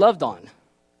just be loved on.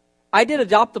 I did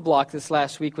Adopt a Block this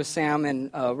last week with Sam and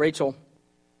Rachel,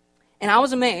 and I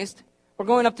was amazed. We're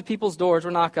going up to people's doors,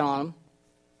 we're knocking on them,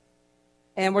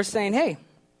 and we're saying, hey,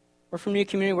 we're from New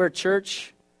Community, we're a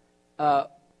church,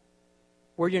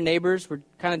 we're your neighbors, we're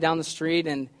kind of down the street,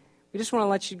 and we just want to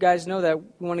let you guys know that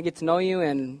we want to get to know you,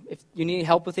 and if you need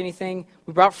help with anything,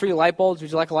 we brought free light bulbs. Would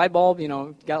you like a light bulb?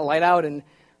 Got a light out, and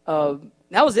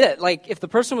that was it. Like, if the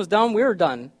person was done, we were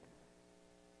done.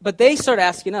 But they started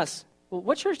asking us, well,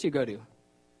 what church do you go to?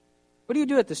 What do you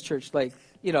do at this church?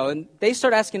 And they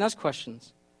start asking us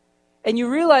questions. And you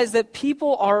realize that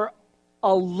people are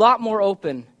a lot more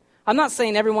open. I'm not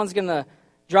saying everyone's going to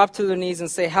drop to their knees and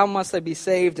say, how must I be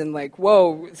saved? And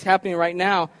whoa, it's happening right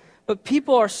now. But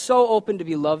people are so open to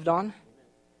be loved on.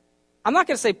 I'm not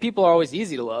going to say people are always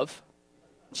easy to love.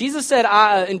 Jesus said,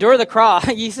 endure the cross.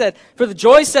 He said, for the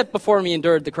joy set before me,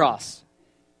 endured the cross.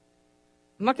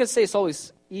 I'm not going to say it's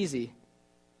always easy.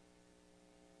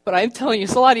 But I'm telling you,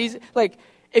 it's a lot easier.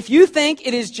 If you think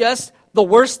it is just the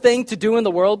worst thing to do in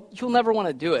the world, you'll never want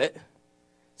to do it.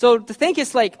 So to think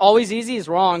it's always easy is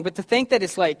wrong, but to think that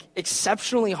it's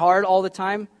exceptionally hard all the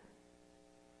time,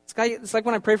 it's like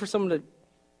when I pray for someone to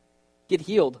get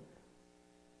healed.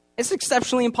 It's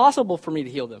exceptionally impossible for me to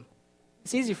heal them.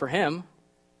 It's easy for him.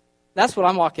 That's what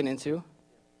I'm walking into.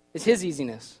 It's his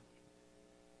easiness.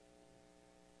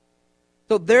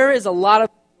 So there's a lot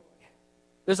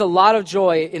of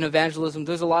joy in evangelism.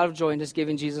 There's a lot of joy in just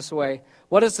giving Jesus away.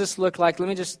 What does this look like? Let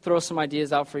me just throw some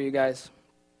ideas out for you guys.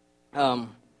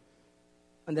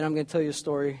 And then I'm going to tell you a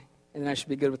story, and then I should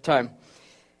be good with time.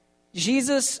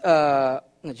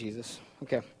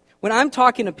 Okay. When I'm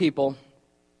talking to people,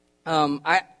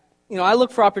 I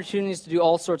look for opportunities to do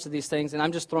all sorts of these things, and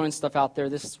I'm just throwing stuff out there.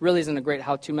 This really isn't a great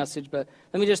how-to message, but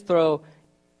let me just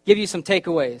give you some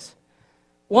takeaways.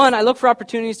 One, I look for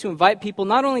opportunities to invite people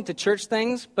not only to church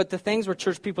things, but to things where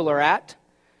church people are at.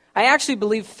 I actually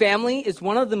believe family is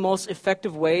one of the most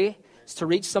effective ways to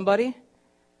reach somebody,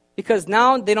 because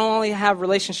now they don't only have a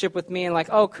relationship with me and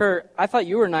oh, Kurt, I thought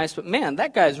you were nice, but man,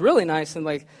 that guy's really nice, and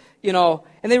and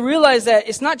they realize that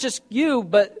it's not just you,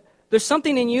 but there's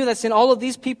something in you that's in all of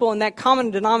these people, and that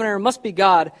common denominator must be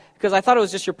God, because I thought it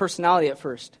was just your personality at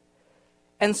first.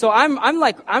 And so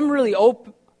I'm really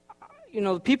open.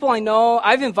 The people I know,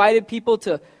 I've invited people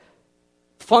to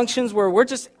functions where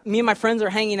me and my friends are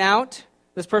hanging out.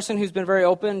 This person who's been very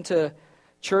open to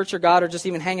church or God or just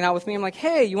even hanging out with me, I'm like,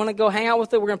 hey, you want to go hang out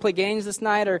with it? We're going to play games this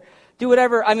night or do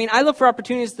whatever. I look for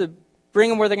opportunities to bring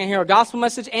them where they're going to hear a gospel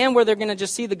message and where they're going to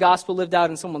just see the gospel lived out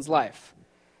in someone's life.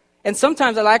 And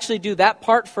sometimes I'll actually do that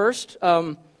part first.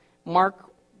 Mark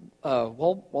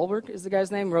Wahlberg is the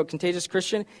guy's name, wrote Contagious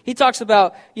Christian. He talks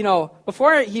about,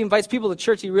 before he invites people to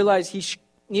church, he realized he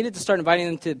needed to start inviting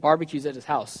them to barbecues at his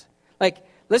house. And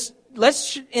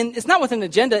it's not with an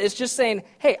agenda, it's just saying,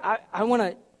 hey, I want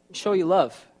to show you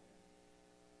love.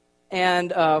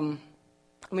 And,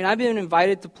 I've been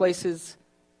invited to places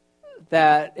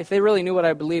that if they really knew what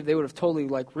I believed, they would have totally,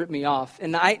 ripped me off.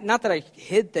 And not that I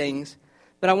hid things,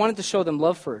 but I wanted to show them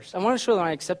love first. I wanted to show them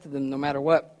I accepted them no matter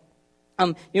what.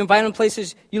 You invite them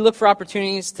places, you look for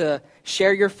opportunities to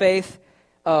share your faith.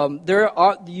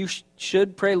 You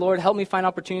should pray, Lord, help me find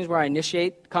opportunities where I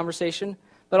initiate conversation.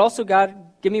 But also, God,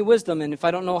 give me wisdom. And if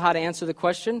I don't know how to answer the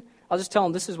question, I'll just tell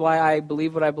them this is why I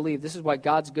believe what I believe. This is why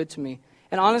God's good to me.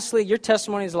 And honestly, your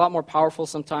testimony is a lot more powerful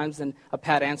sometimes than a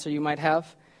pat answer you might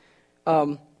have.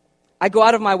 I go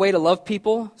out of my way to love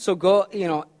people. So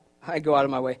I go out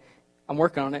of my way. I'm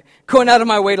working on it. Going out of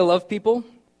my way to love people.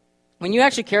 When you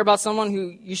actually care about someone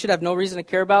who you should have no reason to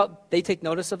care about, they take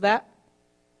notice of that.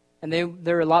 And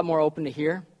they're a lot more open to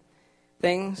hear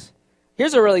things.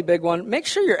 Here's a really big one. Make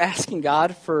sure you're asking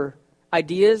God for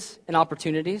ideas and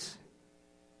opportunities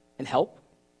and help.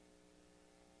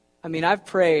 I've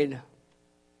prayed.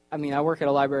 I work at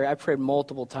a library. I prayed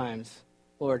multiple times.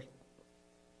 Lord,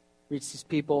 reach these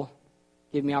people,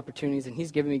 give me opportunities, and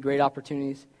he's given me great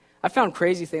opportunities. I found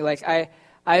crazy things, like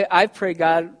I pray,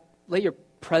 God, let your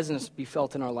presence be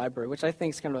felt in our library, which I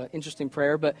think is kind of an interesting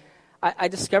prayer, but I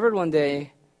discovered one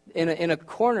day in a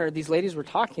corner, these ladies were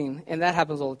talking, and that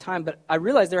happens all the time, but I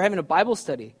realized they were having a Bible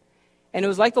study. And it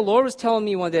was like the Lord was telling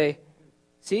me one day,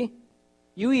 see,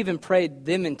 you even prayed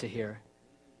them into here.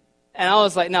 And I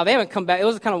was like, now they haven't come back. It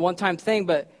was a kind of one-time thing,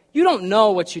 but you don't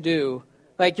know what you do.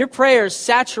 Like, your prayers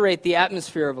saturate the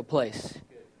atmosphere of a place.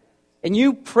 And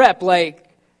you prep, like,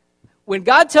 when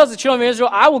God tells the children of Israel,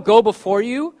 I will go before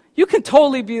you, you can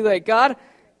totally be like, God,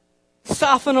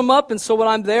 soften them up, and so when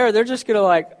I'm there, they're just going to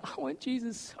like, I want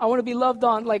Jesus. I want to be loved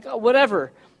on, like,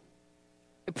 whatever.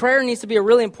 Prayer needs to be a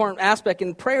really important aspect,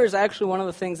 and prayer is actually one of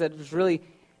the things that has really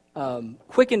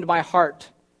quickened my heart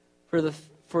for the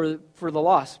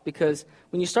lost, because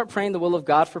when you start praying the will of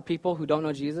God for people who don't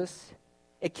know Jesus,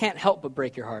 it can't help but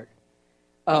break your heart,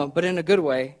 but in a good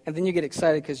way, and then you get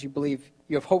excited because you believe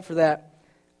you have hope for that.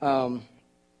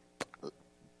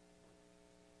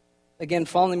 Again,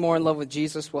 falling more in love with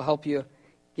Jesus will help you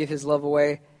give his love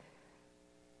away.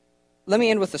 Let me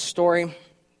end with a story.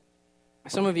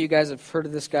 Some of you guys have heard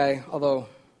of this guy, although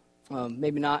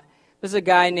maybe not. There's a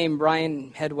guy named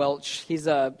Brian Headwelch. He was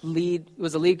a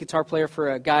lead guitar player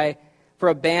for a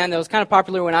band that was kind of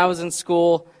popular when I was in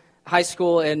school, high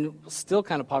school, and still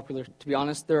kind of popular, to be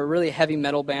honest. They're a really heavy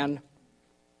metal band.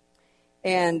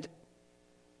 And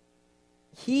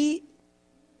he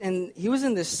was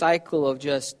in this cycle of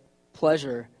just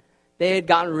pleasure. They had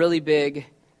gotten really big.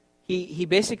 He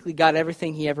basically got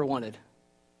everything he ever wanted.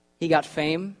 He got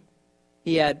fame.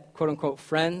 He had, quote-unquote,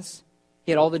 friends.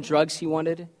 He had all the drugs he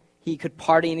wanted. He could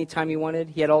party anytime he wanted.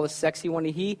 He had all the sex he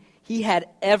wanted. He had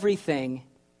everything,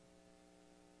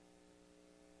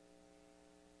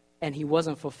 and he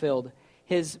wasn't fulfilled.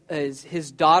 His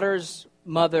daughter's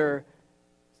mother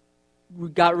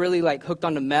got really like hooked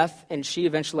onto meth, and she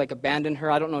eventually like abandoned her.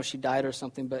 I don't know if she died or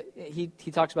something, but he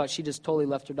talks about she just totally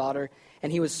left her daughter,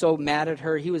 and he was so mad at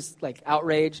her. He was like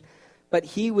outraged, but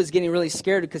he was getting really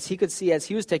scared because he could see as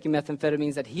he was taking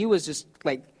methamphetamines that he was just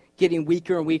like getting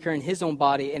weaker and weaker in his own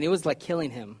body, and it was like killing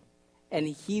him. And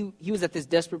he was at this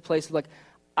desperate place of like,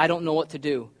 I don't know what to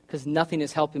do because nothing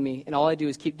is helping me, and all I do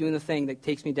is keep doing the thing that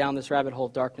takes me down this rabbit hole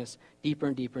of darkness, deeper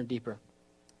and deeper and deeper.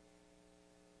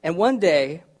 And one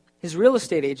day, his real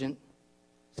estate agent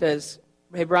says,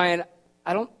 hey, Brian,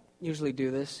 I don't usually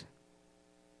do this,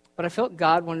 but I felt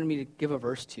God wanted me to give a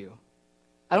verse to you.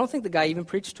 I don't think the guy even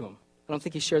preached to him. I don't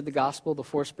think he shared the gospel, the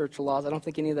 4 spiritual laws. I don't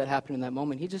think any of that happened in that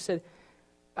moment. He just said,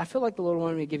 I feel like the Lord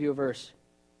wanted me to give you a verse.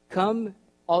 Come,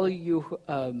 all you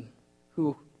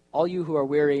who are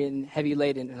weary and heavy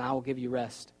laden, and I will give you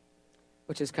rest,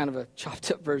 which is kind of a chopped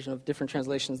up version of different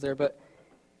translations there. But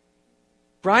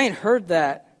Brian heard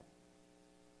that,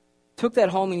 took that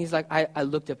home, and he's like, I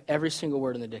looked up every single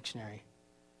word in the dictionary.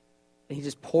 And he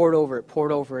just poured over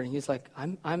it, and he's like,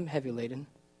 I'm heavy laden.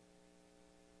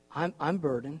 I'm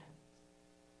burdened.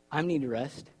 I need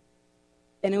rest.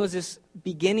 And it was this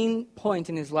beginning point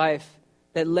in his life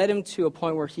that led him to a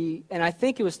point where and I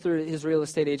think it was through his real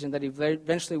estate agent that he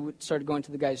eventually started going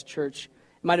to the guy's church.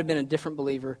 It might have been a different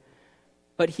believer.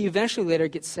 But he eventually later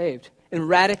gets saved, and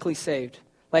radically saved.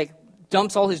 Like,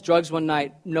 dumps all his drugs one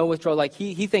night, no withdrawal. Like,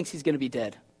 he thinks he's going to be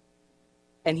dead.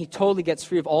 And he totally gets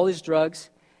free of all his drugs.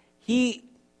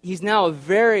 He's now a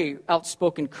very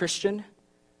outspoken Christian.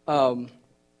 I've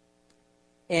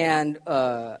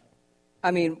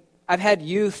had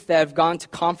youth that have gone to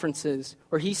conferences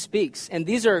where he speaks, and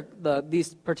these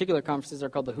particular conferences are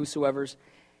called the Whosoevers,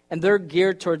 and they're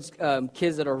geared towards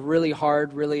kids that are really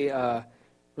hard, really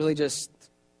just,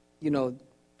 the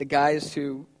guys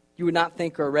who you would not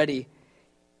think are ready.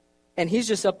 And he's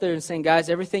just up there and saying, guys,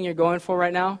 everything you're going for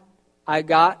right now, I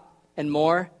got and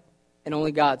more, and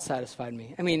only God satisfied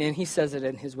me. And he says it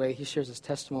in his way. He shares his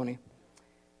testimony.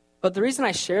 But the reason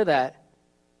I share that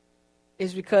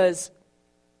is because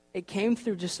it came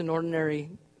through just an ordinary,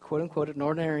 quote-unquote, an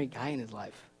ordinary guy in his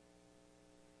life.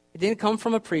 It didn't come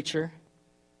from a preacher.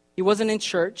 He wasn't in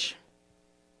church.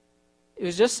 It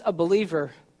was just a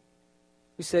believer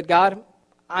who said, God,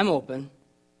 I'm open.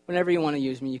 Whenever you want to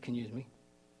use me, you can use me.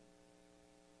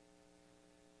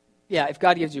 Yeah, if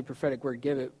God gives you a prophetic word,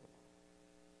 give it.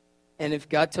 And if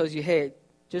God tells you, hey,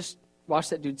 just wash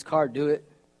that dude's car, do it.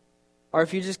 Or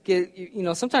if you just get,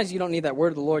 sometimes you don't need that word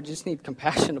of the Lord. You just need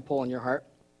compassion to pull in your heart.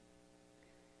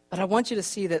 But I want you to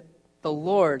see that the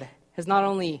Lord has not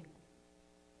only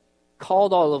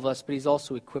called all of us, but he's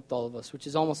also equipped all of us, which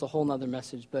is almost a whole nother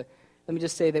message. But let me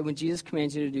just say that when Jesus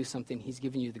commands you to do something, he's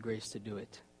giving you the grace to do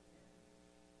it.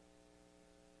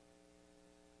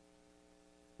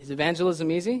 Is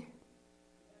evangelism easy?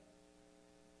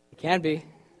 It can be,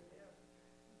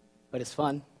 but it's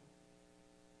fun.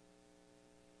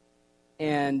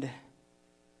 And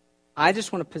I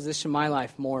just want to position my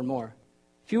life more and more.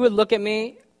 If you would look at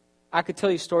me, I could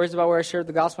tell you stories about where I shared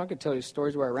the gospel. I could tell you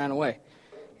stories where I ran away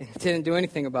and didn't do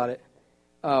anything about it.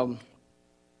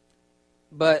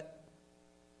 But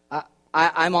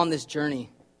I'm on this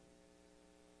journey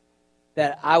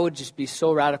that I would just be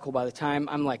so radical by the time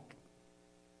I'm like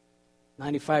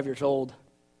 95 years old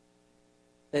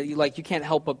that you can't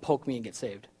help but poke me and get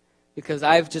saved, because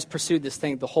I've just pursued this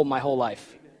thing my whole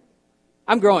life.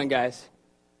 I'm growing, guys,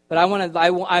 but I believe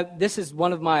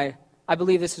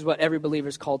this is what every believer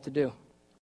is called to do.